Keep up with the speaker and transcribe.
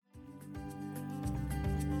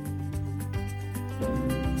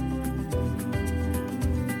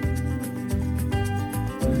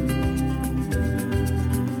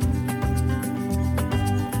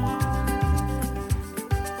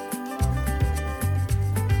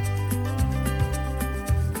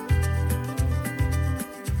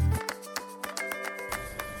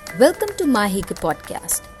Welcome to Mahika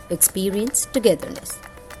Podcast, Experience Togetherness,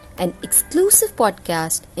 an exclusive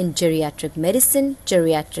podcast in geriatric medicine,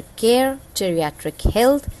 geriatric care, geriatric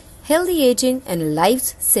health, healthy aging, and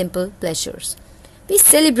life's simple pleasures. We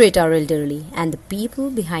celebrate our elderly and the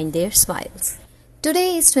people behind their smiles.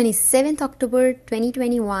 Today is 27th October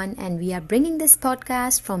 2021 and we are bringing this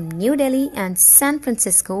podcast from New Delhi and San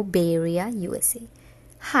Francisco Bay Area, USA.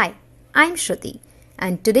 Hi, I'm Shruti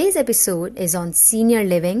and today's episode is on senior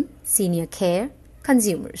living, senior care,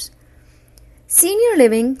 consumers. Senior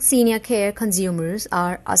living, senior care consumers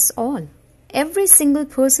are us all. Every single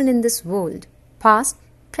person in this world, past,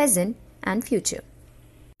 present and future.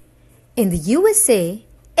 In the USA,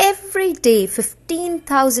 every day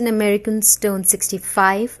 15,000 Americans turn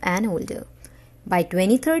 65 and older. By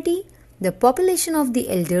 2030, the population of the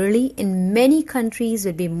elderly in many countries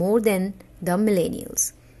will be more than the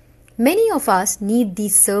millennials. Many of us need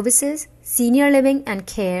these services, senior living and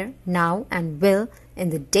care now and will in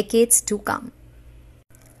the decades to come.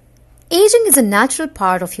 Aging is a natural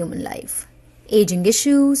part of human life. Aging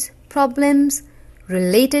issues, problems,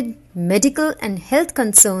 related medical and health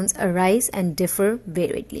concerns arise and differ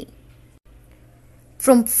variedly.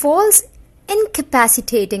 From falls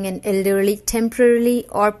incapacitating an elderly temporarily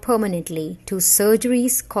or permanently to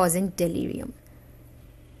surgeries causing delirium.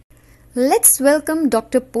 Let's welcome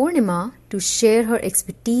Dr. Purnima to share her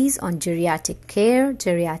expertise on geriatric care,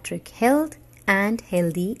 geriatric health, and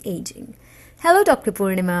healthy aging. Hello, Dr.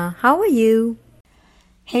 Purnima. How are you?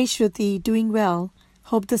 Hey, Shruti. Doing well.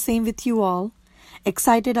 Hope the same with you all.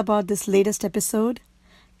 Excited about this latest episode.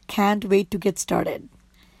 Can't wait to get started.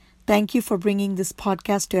 Thank you for bringing this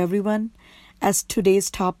podcast to everyone, as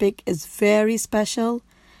today's topic is very special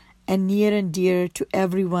and near and dear to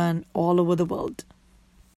everyone all over the world.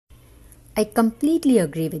 I completely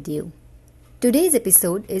agree with you. Today's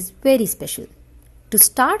episode is very special. To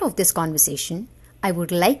start off this conversation, I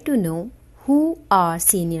would like to know who are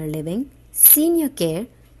senior living, senior care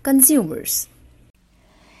consumers.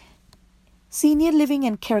 Senior living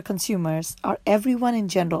and care consumers are everyone in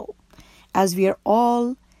general, as we are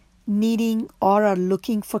all needing or are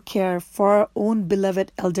looking for care for our own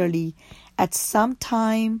beloved elderly at some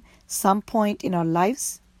time, some point in our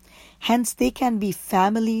lives. Hence, they can be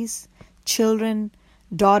families, children,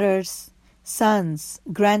 daughters, sons,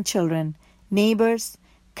 grandchildren, neighbors,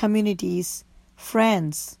 communities,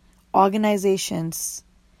 friends, organizations,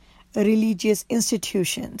 religious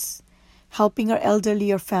institutions, helping our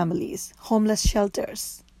elderly or families, homeless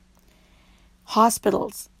shelters,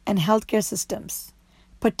 hospitals, and healthcare systems,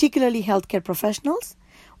 particularly healthcare professionals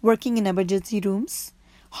working in emergency rooms,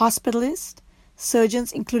 hospitalists,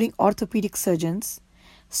 surgeons including orthopedic surgeons,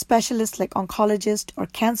 specialists like oncologists or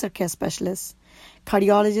cancer care specialists,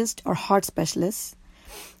 cardiologists or heart specialists,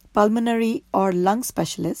 pulmonary or lung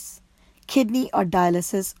specialists, kidney or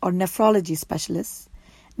dialysis or nephrology specialists,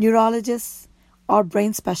 neurologists or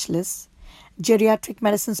brain specialists, geriatric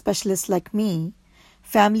medicine specialists like me,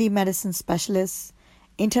 family medicine specialists,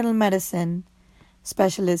 internal medicine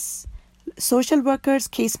specialists, social workers,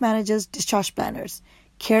 case managers, discharge planners,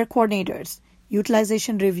 care coordinators,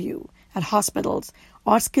 utilization review at hospitals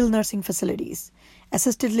or skilled nursing facilities,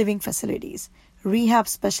 assisted living facilities, rehab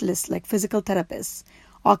specialists like physical therapists,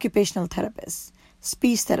 occupational therapists,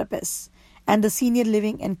 speech therapists, and the senior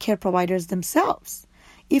living and care providers themselves,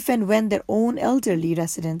 if and when their own elderly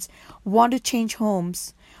residents want to change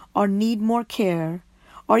homes or need more care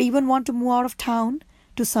or even want to move out of town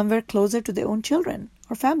to somewhere closer to their own children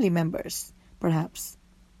or family members, perhaps.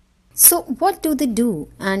 So, what do they do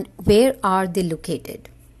and where are they located?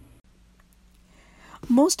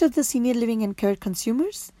 Most of the senior living and care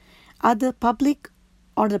consumers are the public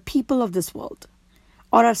or the people of this world,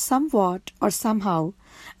 or are somewhat or somehow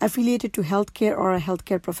affiliated to healthcare or are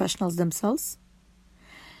healthcare professionals themselves.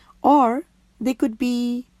 Or they could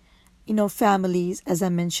be, families, as I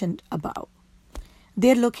mentioned above.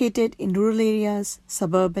 They're located in rural areas,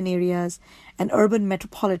 suburban areas, and urban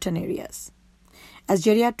metropolitan areas. As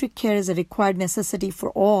geriatric care is a required necessity for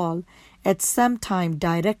all at some time,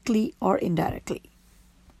 directly or indirectly.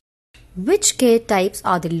 Which care types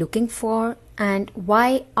are they looking for and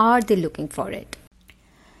why are they looking for it?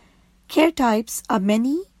 Care types are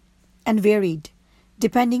many and varied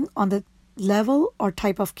depending on the level or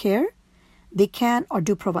type of care they can or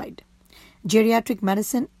do provide. Geriatric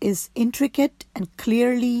medicine is intricate and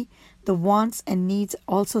clearly the wants and needs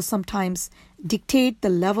also sometimes dictate the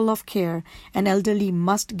level of care an elderly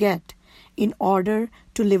must get in order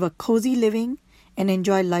to live a cozy living and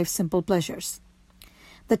enjoy life's simple pleasures.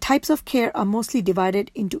 The types of care are mostly divided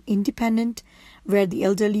into independent, where the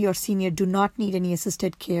elderly or senior do not need any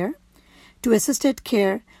assisted care, to assisted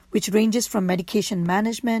care, which ranges from medication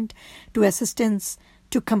management to assistance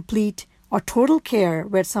to complete or total care,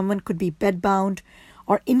 where someone could be bedbound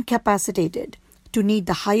or incapacitated to need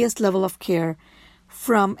the highest level of care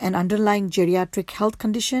from an underlying geriatric health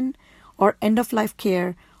condition, or end-of-life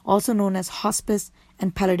care, also known as hospice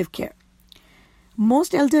and palliative care.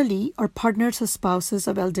 Most elderly, or partners or spouses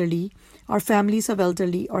of elderly, or families of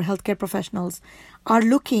elderly or healthcare professionals are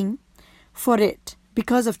looking for it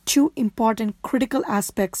because of two important critical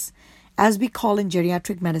aspects, as we call in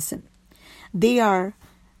geriatric medicine. They are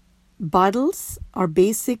BADLs, or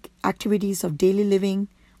basic activities of daily living,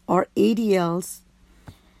 or ADLs,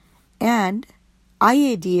 and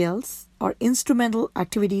IADLs, or instrumental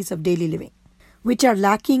activities of daily living, which are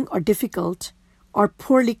lacking or difficult or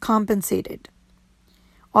poorly compensated,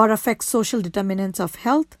 or affect social determinants of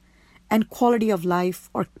health and quality of life,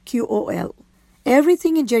 or QOL.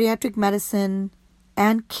 Everything in geriatric medicine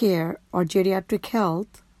and care, or geriatric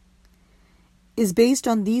health, is based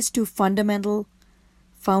on these two fundamental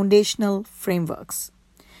foundational frameworks,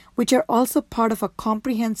 which are also part of a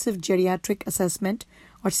comprehensive geriatric assessment,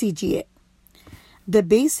 or CGA. The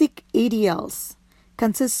basic ADLs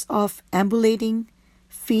consists of ambulating,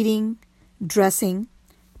 feeding, dressing,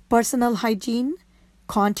 personal hygiene,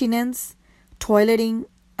 continence, toileting,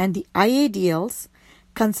 and the IADLs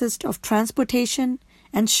consist of transportation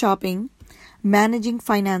and shopping, managing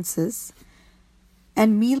finances,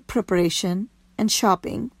 and meal preparation and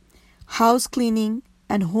shopping, house cleaning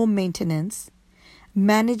and home maintenance,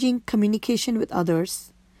 managing communication with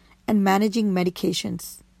others, and managing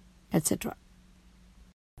medications, etc.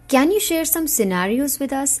 Can you share some scenarios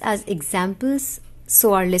with us as examples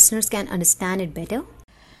so our listeners can understand it better?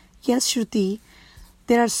 Yes, Shruti.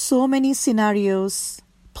 There are so many scenarios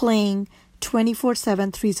playing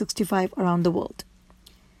 24/7, 365 around the world.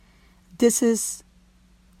 This is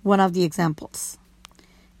one of the examples.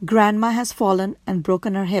 Grandma has fallen and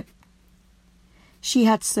broken her hip. She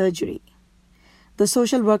had surgery. The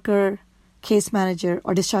social worker, case manager,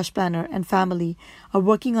 or discharge planner and family are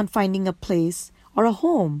working on finding a place or a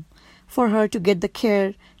home for her to get the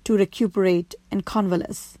care to recuperate and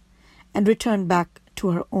convalesce and return back to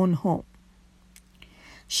her own home.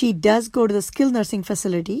 She does go to the skilled nursing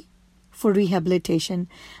facility for rehabilitation,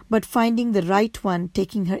 but finding the right one,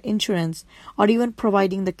 taking her insurance, or even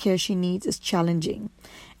providing the care she needs is challenging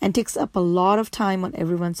and takes up a lot of time on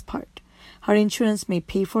everyone's part. Her insurance may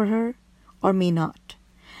pay for her or may not,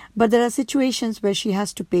 but there are situations where she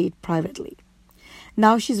has to pay it privately.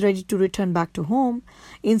 Now she's ready to return back to home.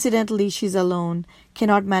 Incidentally, she's alone,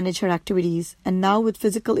 cannot manage her activities, and now with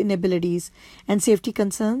physical inabilities and safety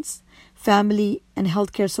concerns, family and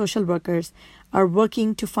healthcare social workers are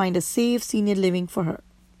working to find a safe senior living for her.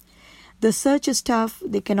 The search is tough.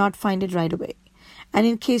 They cannot find it right away. And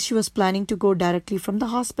in case she was planning to go directly from the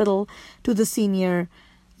hospital to the senior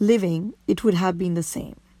living, it would have been the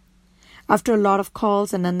same. After a lot of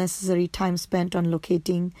calls and unnecessary time spent on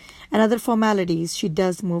locating and other formalities, she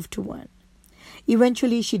does move to one.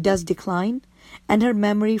 Eventually, she does decline, and her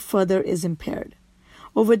memory further is impaired.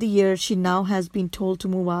 Over the years, she now has been told to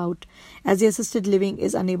move out as the assisted living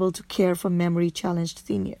is unable to care for memory-challenged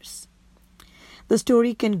seniors. The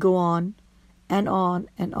story can go on and on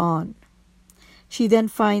and on. She then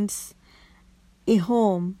finds a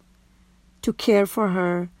home to care for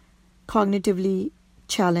her cognitively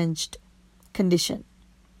challenged condition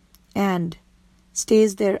and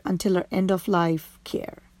stays there until her end-of-life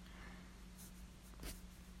care.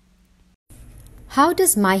 How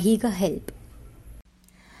does MyHIGA help?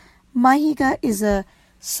 MyHIGA is a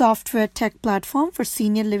software tech platform for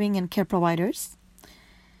senior living and care providers.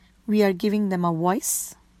 We are giving them a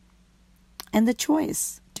voice and the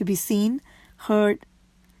choice to be seen, heard,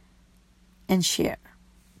 and share.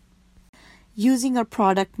 Using our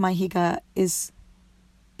product, MyHIGA, is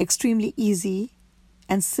extremely easy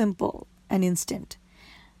and simple and instant.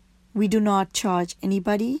 We do not charge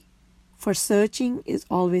anybody. For searching is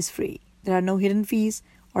always free. There are no hidden fees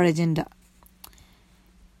or agenda.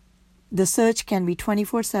 The search can be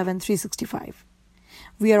 24/7, 365.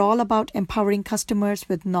 We are all about empowering customers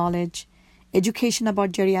with knowledge, education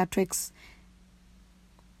about geriatrics,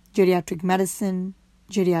 geriatric medicine,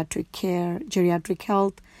 geriatric care, geriatric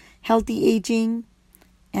health, healthy aging,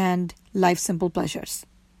 and life's simple pleasures.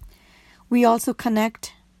 We also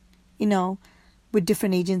connect, with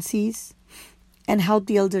different agencies and help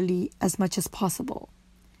the elderly as much as possible.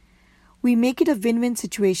 We make it a win-win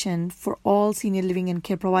situation for all senior living and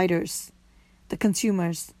care providers, the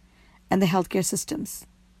consumers, and the healthcare systems,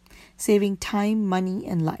 saving time, money,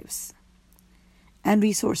 and lives. And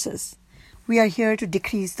resources. We are here to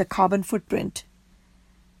decrease the carbon footprint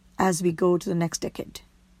as we go to the next decade.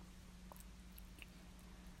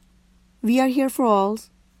 We are here for all,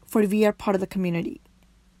 for we are part of the community.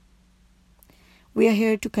 We are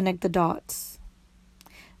here to connect the dots.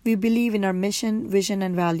 We believe in our mission, vision,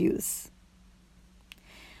 and values.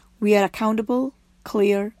 We are accountable,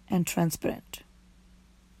 clear, and transparent.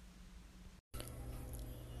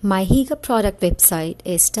 MyHiga product website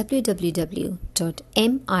is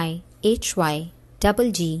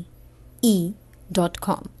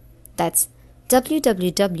www.myhygge.com. That's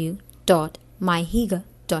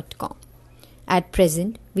www.myhiga.com. At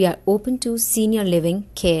present, we are open to senior living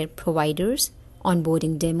care providers,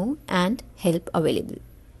 onboarding demo, and help available.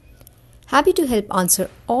 Happy to help answer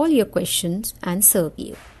all your questions and serve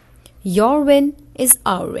you. Your win is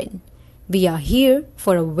our win. We are here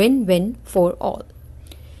for a win-win for all.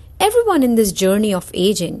 Everyone in this journey of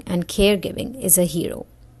aging and caregiving is a hero.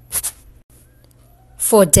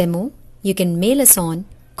 For demo, you can mail us on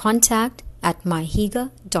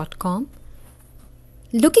contact@myhiga.com.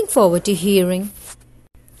 Looking forward to hearing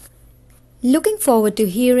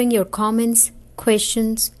your comments,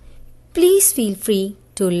 questions. Please feel free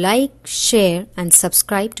to like, share, and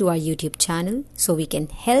subscribe to our YouTube channel so we can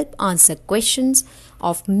help answer questions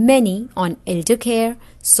of many on elder care,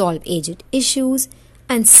 solve aged issues,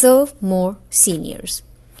 and serve more seniors.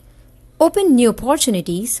 Open new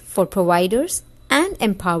opportunities for providers and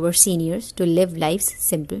empower seniors to live life's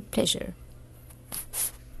simple pleasure.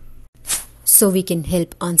 So we can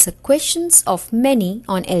help answer questions of many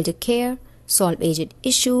on elder care, solve aged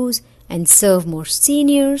issues, and serve more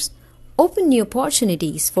seniors. Open new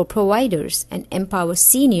opportunities for providers and empower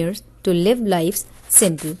seniors to live life's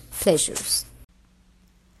simple pleasures.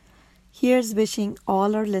 Here's wishing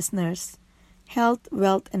all our listeners health,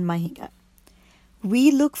 wealth, and MyHiga.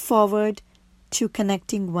 We look forward to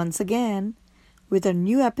connecting once again with a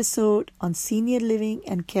new episode on senior living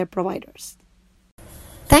and care providers.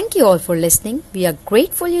 Thank you all for listening. We are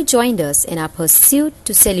grateful you joined us in our pursuit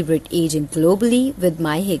to celebrate aging globally with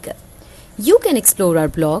MyHiga. You can explore our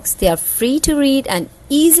blogs. They are free to read and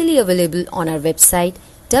easily available on our website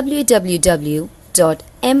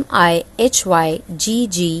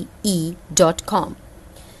www.myhygge.com.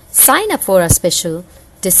 Sign up for our special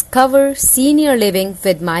Discover Senior Living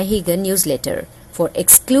with MyHiga newsletter for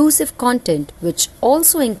exclusive content, which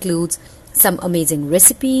also includes some amazing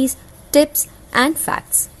recipes, tips, and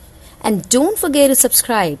facts. And don't forget to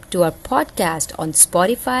subscribe to our podcast on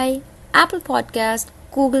Spotify, Apple Podcast,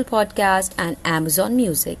 Google Podcast, and Amazon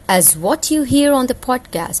Music, as what you hear on the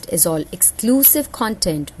podcast is all exclusive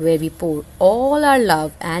content where we pour all our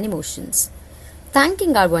love and emotions.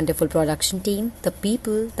 Thanking our wonderful production team, the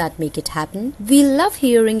people that make it happen. We love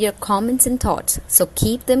hearing your comments and thoughts, so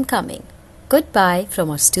keep them coming. Goodbye from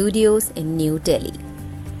our studios in New Delhi.